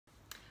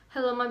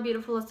Hello my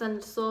beautiful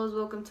ascended souls,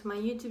 welcome to my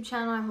YouTube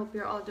channel. I hope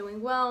you're all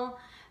doing well.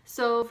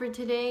 So for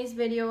today's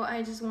video,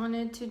 I just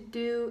wanted to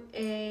do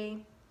a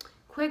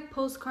quick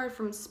postcard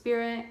from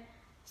Spirit.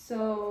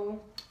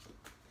 So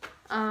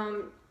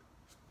the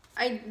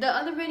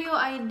other video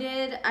I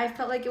did, I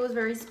felt like it was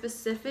very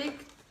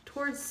specific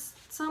towards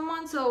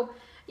someone, so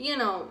you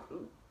know,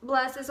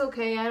 bless, is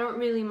okay. I don't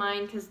really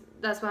mind because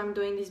that's why I'm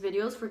doing these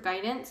videos, for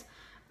guidance.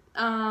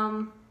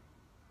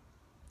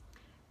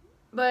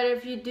 But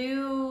if you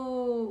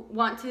do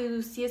want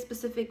to see a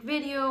specific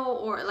video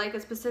or like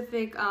a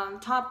specific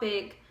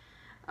topic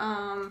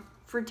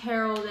for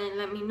tarot, then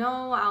let me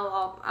know.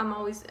 I'm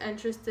always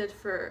interested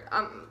for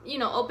you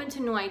know, open to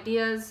new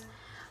ideas.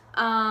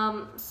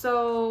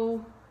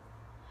 So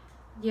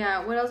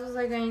yeah, what else was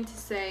I going to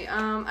say?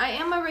 I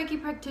am a Reiki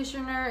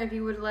practitioner. If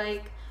you would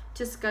like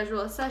to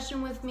schedule a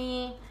session with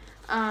me,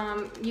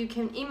 you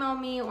can email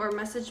me or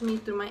message me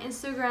through my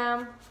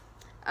Instagram.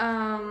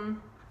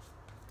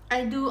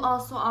 I do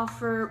also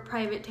offer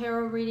private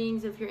tarot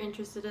readings if you're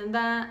interested in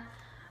that.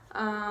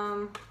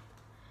 And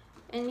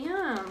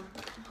yeah,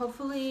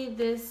 hopefully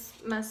this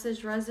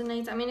message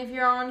resonates. I mean, if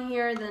you're on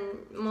here, then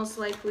most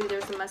likely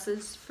there's a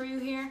message for you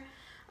here.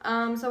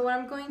 So what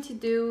I'm going to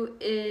do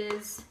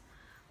is,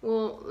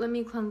 well, let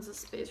me cleanse the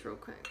space real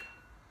quick.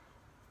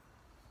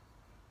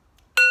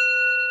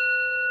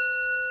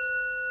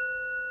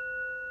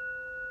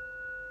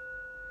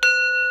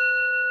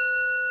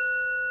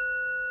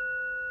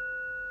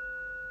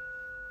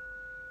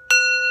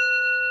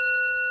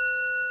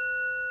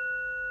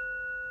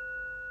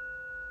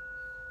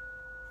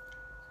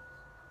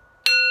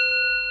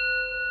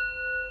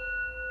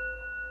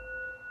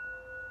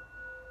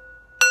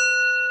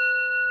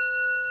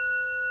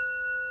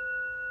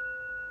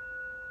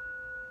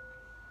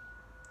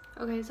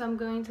 Okay, so I'm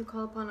going to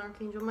call upon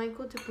Archangel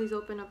Michael to please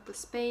open up the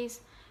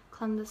space,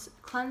 cleanse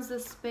the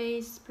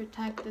space,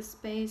 protect the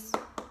space,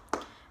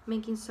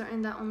 making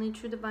certain that only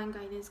true divine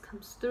guidance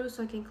comes through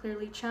so I can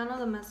clearly channel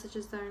the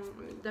messages that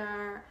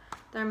are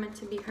meant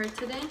to be heard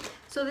today.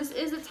 So this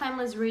is a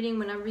timeless reading.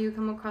 Whenever you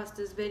come across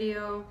this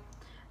video,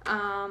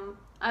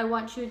 I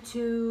want you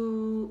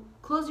to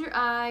close your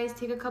eyes,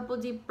 take a couple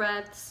deep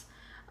breaths,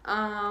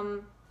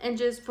 and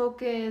just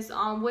focus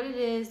on what it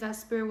is that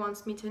Spirit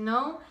wants me to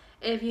know.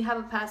 If you have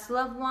a past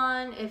loved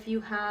one, if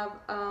you have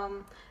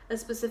a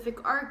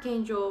specific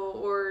archangel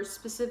or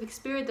specific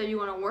spirit that you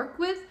want to work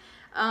with,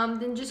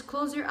 then just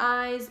close your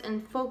eyes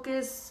and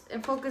focus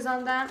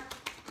on that.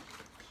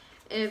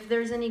 If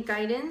there's any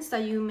guidance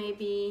that you may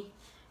be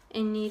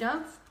in need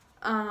of,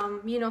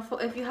 you know,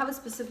 if you have a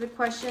specific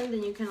question,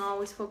 then you can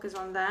always focus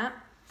on that.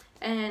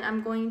 And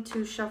I'm going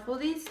to shuffle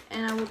these,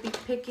 and I will be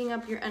picking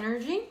up your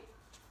energy.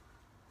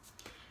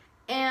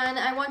 And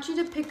I want you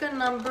to pick a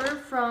number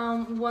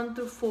from 1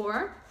 through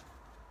 4.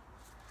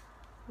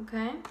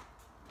 Okay?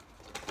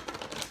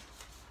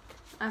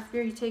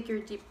 After you take your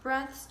deep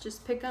breaths,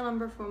 just pick a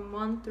number from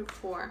 1 through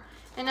 4.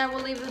 And I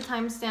will leave the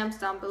timestamps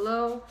down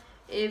below.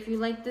 If you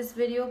like this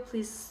video,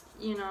 please,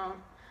 you know,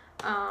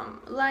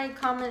 like,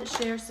 comment,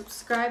 share,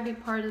 subscribe, be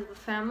part of the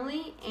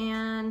family.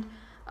 And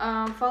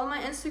follow my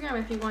Instagram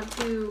if you want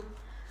to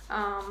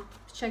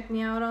check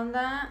me out on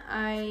that.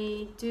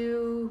 I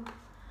do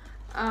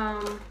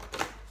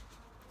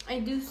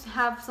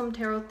have some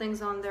tarot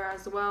things on there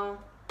as well.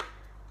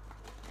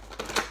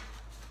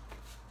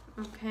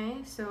 Okay,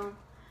 so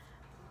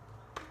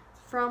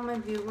from my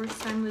viewers'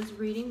 timeless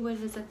reading, what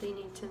is it that they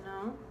need to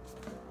know?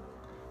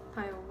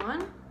 Pile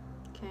 1.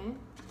 Okay.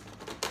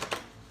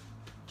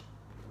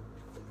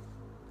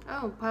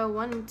 Oh, pile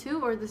 1 and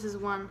 2, or this is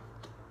 1?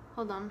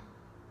 Hold on.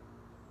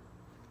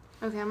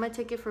 Okay, I'm gonna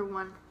take it for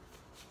 1.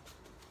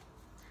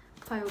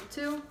 Pile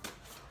 2.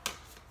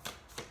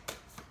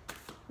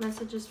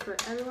 Messages for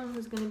everyone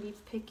who's going to be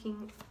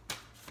picking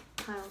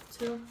pile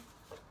 2.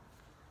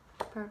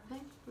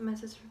 Perfect.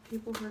 Message for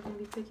people who are going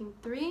to be picking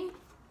 3.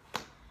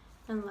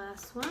 And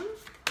last one,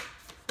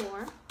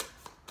 4.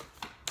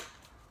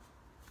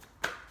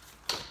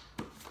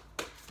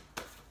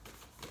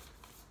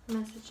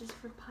 Messages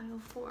for pile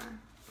 4.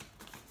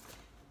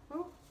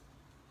 Oh,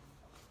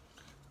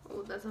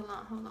 that's a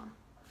lot. Hold on.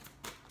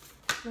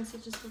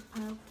 Messages for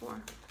pile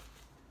 4.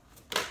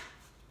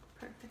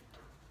 Perfect.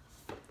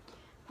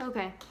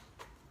 Okay,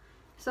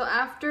 so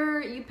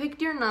after you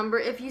picked your number,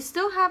 if you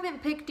still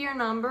haven't picked your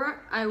number,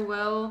 I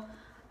will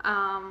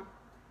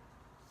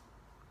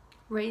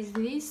raise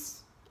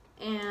these,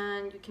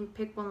 and you can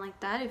pick one like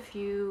that if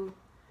you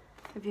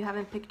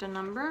haven't picked a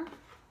number.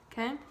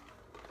 Okay,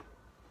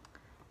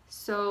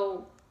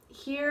 so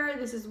here,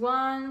 this is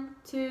 1,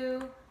 2,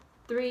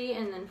 3,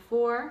 and then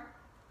 4.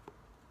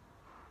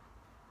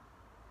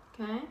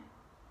 Okay.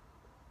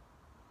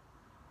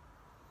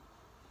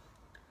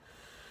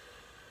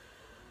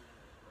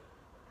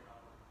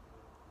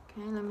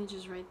 Okay, let me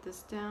just write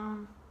this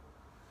down.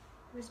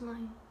 Where's my...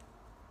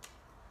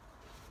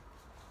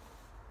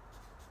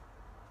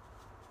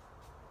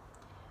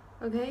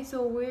 Okay,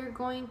 so we're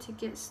going to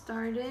get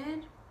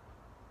started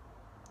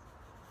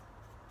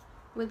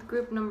with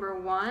group number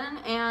 1.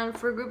 And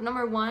for group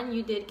number 1,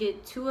 you did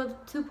get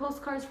two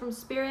postcards from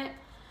Spirit.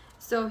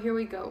 So here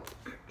we go.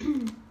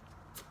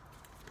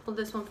 Well,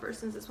 this one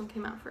first, since this one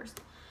came out first.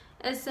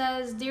 It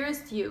says,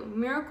 "Dearest you,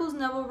 miracles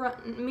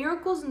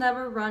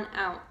never run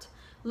out.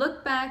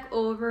 Look back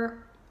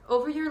over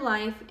your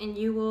life and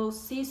you will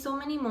see so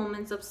many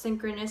moments of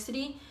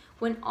synchronicity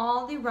when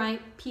all the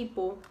right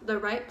people, the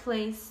right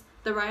place,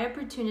 the right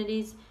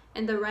opportunities,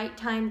 and the right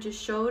time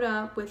just showed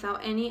up without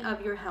any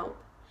of your help.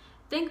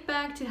 Think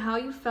back to how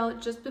you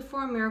felt just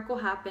before a miracle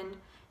happened.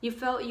 You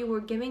felt you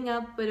were giving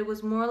up, but it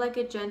was more like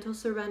a gentle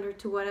surrender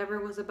to whatever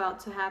was about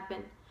to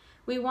happen.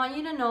 We want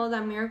you to know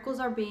that miracles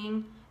are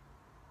being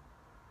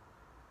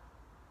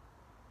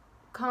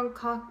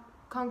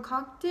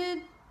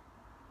concocted.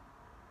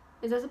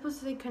 Is that supposed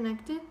to say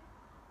connected?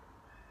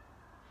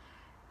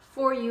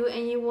 For you,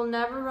 and you will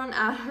never run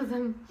out of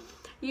them.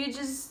 You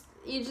just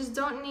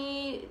don't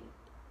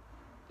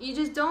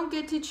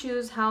get to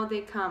choose how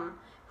they come,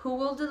 who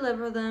will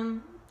deliver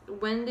them,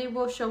 when they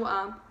will show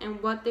up,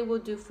 and what they will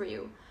do for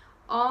you.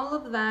 All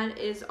of that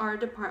is our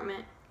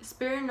department.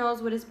 Spirit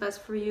knows what is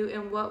best for you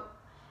and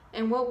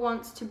what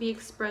wants to be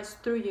expressed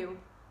through you.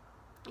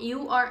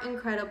 You are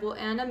incredible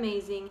and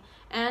amazing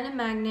and a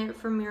magnet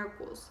for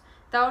miracles.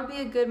 That would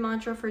be a good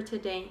mantra for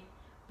today.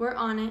 We're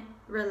on it.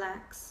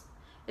 Relax.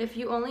 If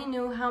you only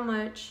knew how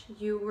much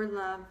you were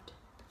loved."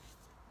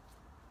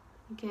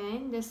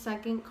 Okay, the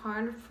second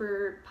card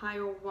for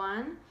pile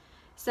 1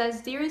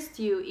 says, "Dearest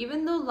you,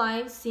 even though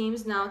life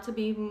seems now to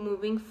be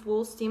moving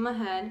full steam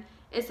ahead,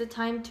 it's a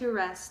time to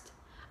rest.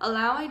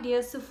 Allow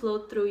ideas to flow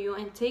through you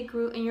and take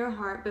root in your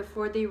heart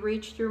before they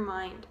reach your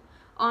mind.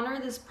 Honor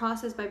this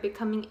process by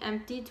becoming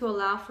empty to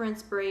allow for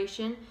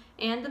inspiration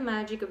and the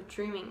magic of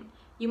dreaming.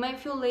 You might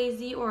feel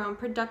lazy or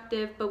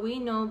unproductive, but we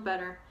know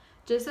better.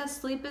 Just as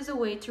sleep is a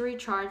way to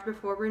recharge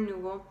before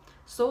renewal,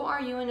 so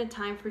are you in a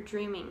time for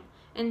dreaming.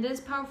 In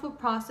this powerful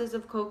process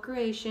of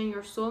co-creation,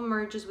 your soul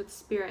merges with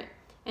spirit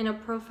in a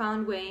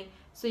profound way,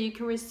 so you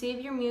can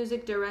receive your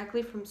music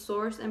directly from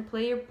source and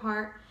play your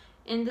part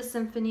in the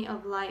symphony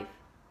of life.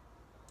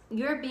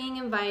 You are being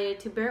invited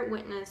to bear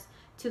witness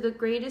to the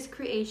greatest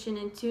creation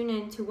and tune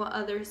in to what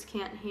others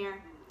can't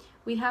hear.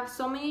 We have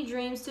so many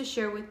dreams to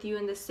share with you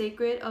in the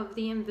sacred of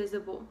the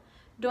invisible.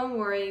 Don't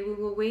worry, we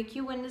will wake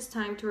you when it's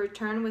time to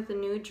return with a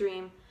new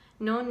dream.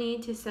 No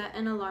need to set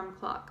an alarm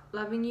clock.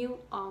 Loving you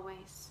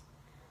always."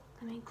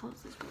 Let me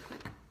close this real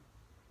quick.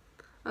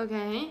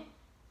 Okay.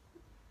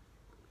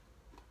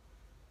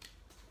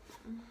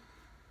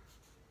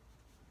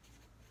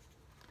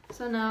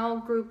 So now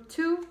group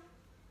 2.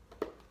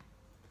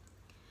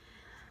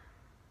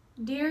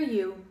 "Dear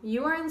you,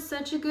 you are in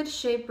such a good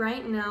shape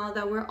right now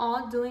that we're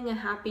all doing a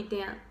happy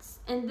dance.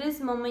 In this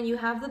moment, you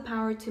have the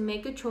power to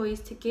make a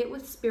choice to get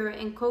with spirit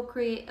and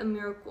co-create a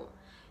miracle.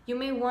 You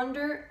may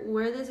wonder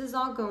where this is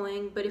all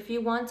going, but if you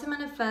want to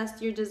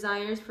manifest your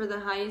desires for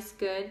the highest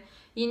good,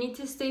 you need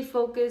to stay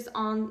focused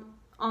on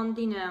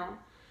the now.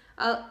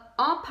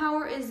 All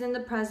power is in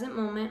the present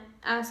moment.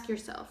 Ask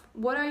yourself,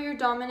 what are your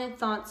dominant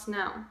thoughts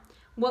now?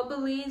 What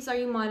beliefs are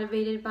you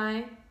motivated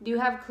by? Do you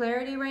have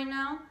clarity right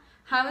now?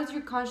 How is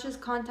your conscious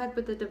contact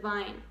with the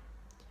divine?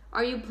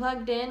 Are you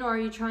plugged in, or are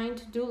you trying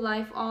to do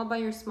life all by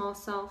your small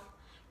self?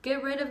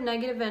 Get rid of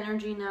negative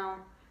energy now.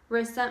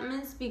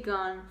 Resentments be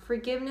gone.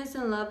 Forgiveness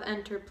and love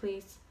enter,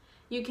 please.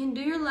 You can do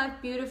your life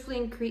beautifully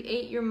and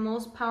create your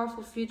most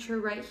powerful future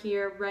right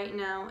here, right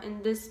now,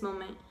 in this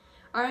moment.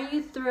 Aren't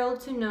you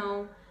thrilled to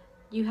know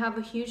you have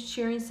a huge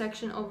cheering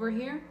section over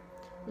here?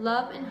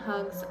 Love and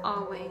hugs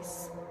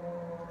always."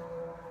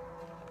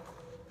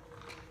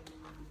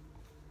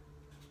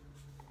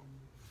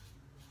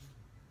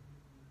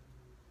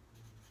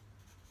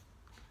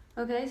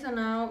 Okay, so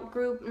now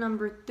group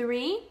number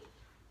 3.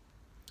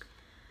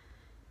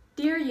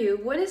 "Dear you,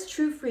 what is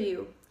true for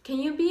you? Can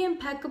you be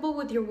impeccable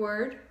with your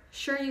word?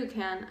 Sure you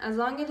can. As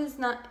long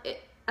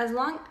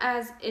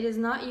as it is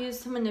not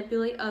used to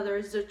manipulate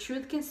others, the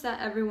truth can set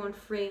everyone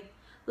free.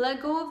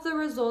 Let go of the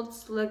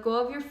results, let go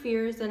of your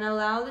fears, and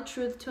allow the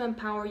truth to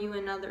empower you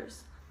and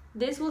others.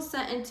 This will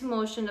set into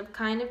motion a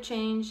kind of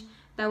change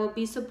that will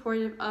be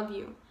supportive of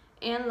you,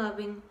 and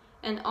loving,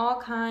 and all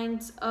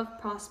kinds of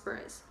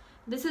prosperous.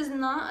 This is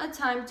not a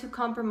time to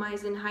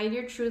compromise and hide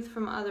your truth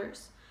from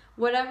others.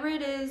 Whatever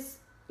it is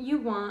you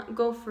want,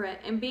 go for it,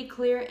 and be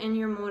clear in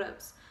your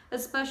motives,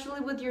 especially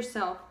with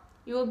yourself.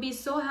 You will be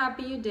so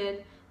happy you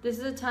did. This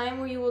is a time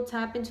where you will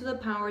tap into the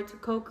power to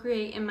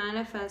co-create and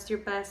manifest your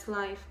best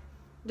life.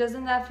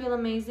 Doesn't that feel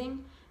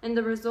amazing? And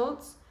the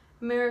results?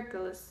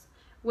 Miraculous.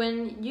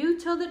 When you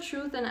tell the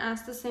truth and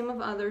ask the same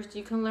of others,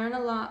 you can learn a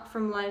lot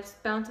from life's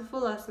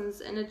bountiful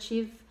lessons and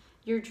achieve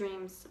your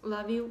dreams.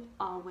 Love you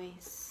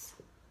always."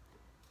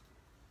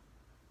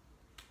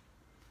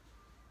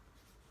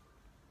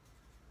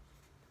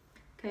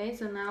 Okay,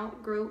 so now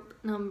group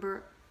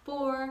number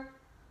 4.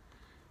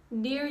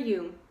 "Dear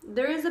you,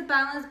 there is a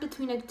balance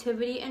between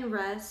activity and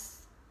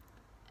rest,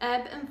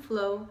 ebb and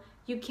flow.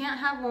 You can't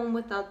have one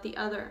without the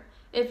other.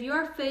 If you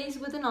are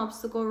faced with an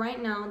obstacle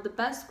right now, the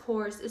best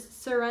course is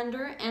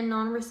surrender and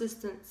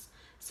non-resistance.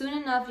 Soon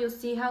enough, you'll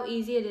see how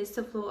easy it is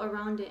to float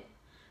around it.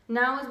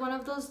 Now is one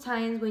of those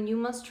times when you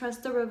must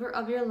trust the river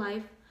of your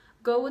life,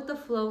 go with the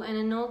flow, and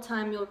in no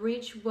time you'll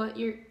reach what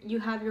you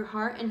have your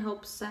heart and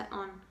hopes set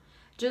on.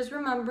 Just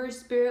remember,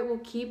 Spirit will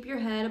keep your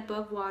head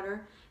above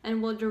water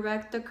and will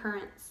direct the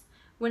currents.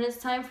 When it's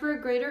time for a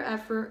greater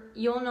effort,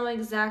 you'll know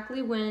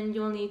exactly when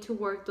you'll need to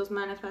work those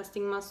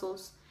manifesting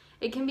muscles.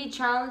 It can be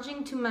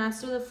challenging to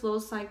master the flow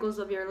cycles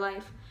of your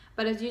life,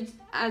 but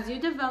as you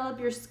develop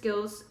your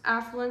skills,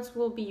 affluence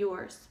will be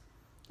yours.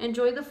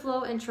 Enjoy the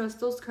flow and trust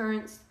those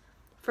currents,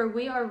 for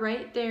we are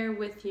right there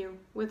with you,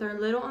 with our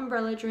little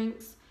umbrella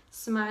drinks,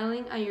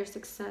 smiling at your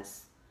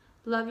success.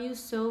 Love you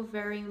so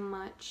very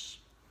much.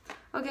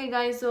 Okay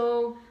guys,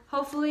 so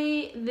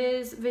hopefully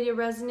this video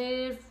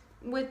resonated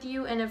with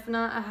you, and if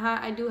not,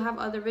 I do have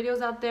other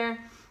videos out there.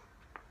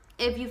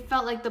 If you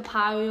felt like the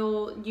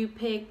pile you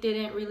picked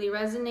didn't really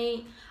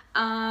resonate,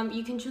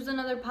 you can choose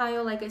another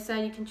pile. Like I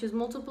said, you can choose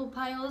multiple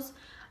piles.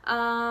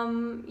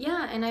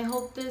 Yeah, and I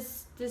hope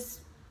this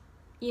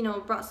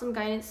brought some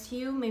guidance to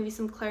you, maybe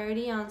some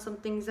clarity on some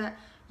things that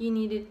you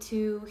needed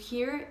to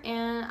hear,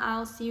 and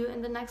I'll see you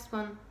in the next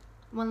one.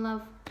 One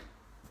love.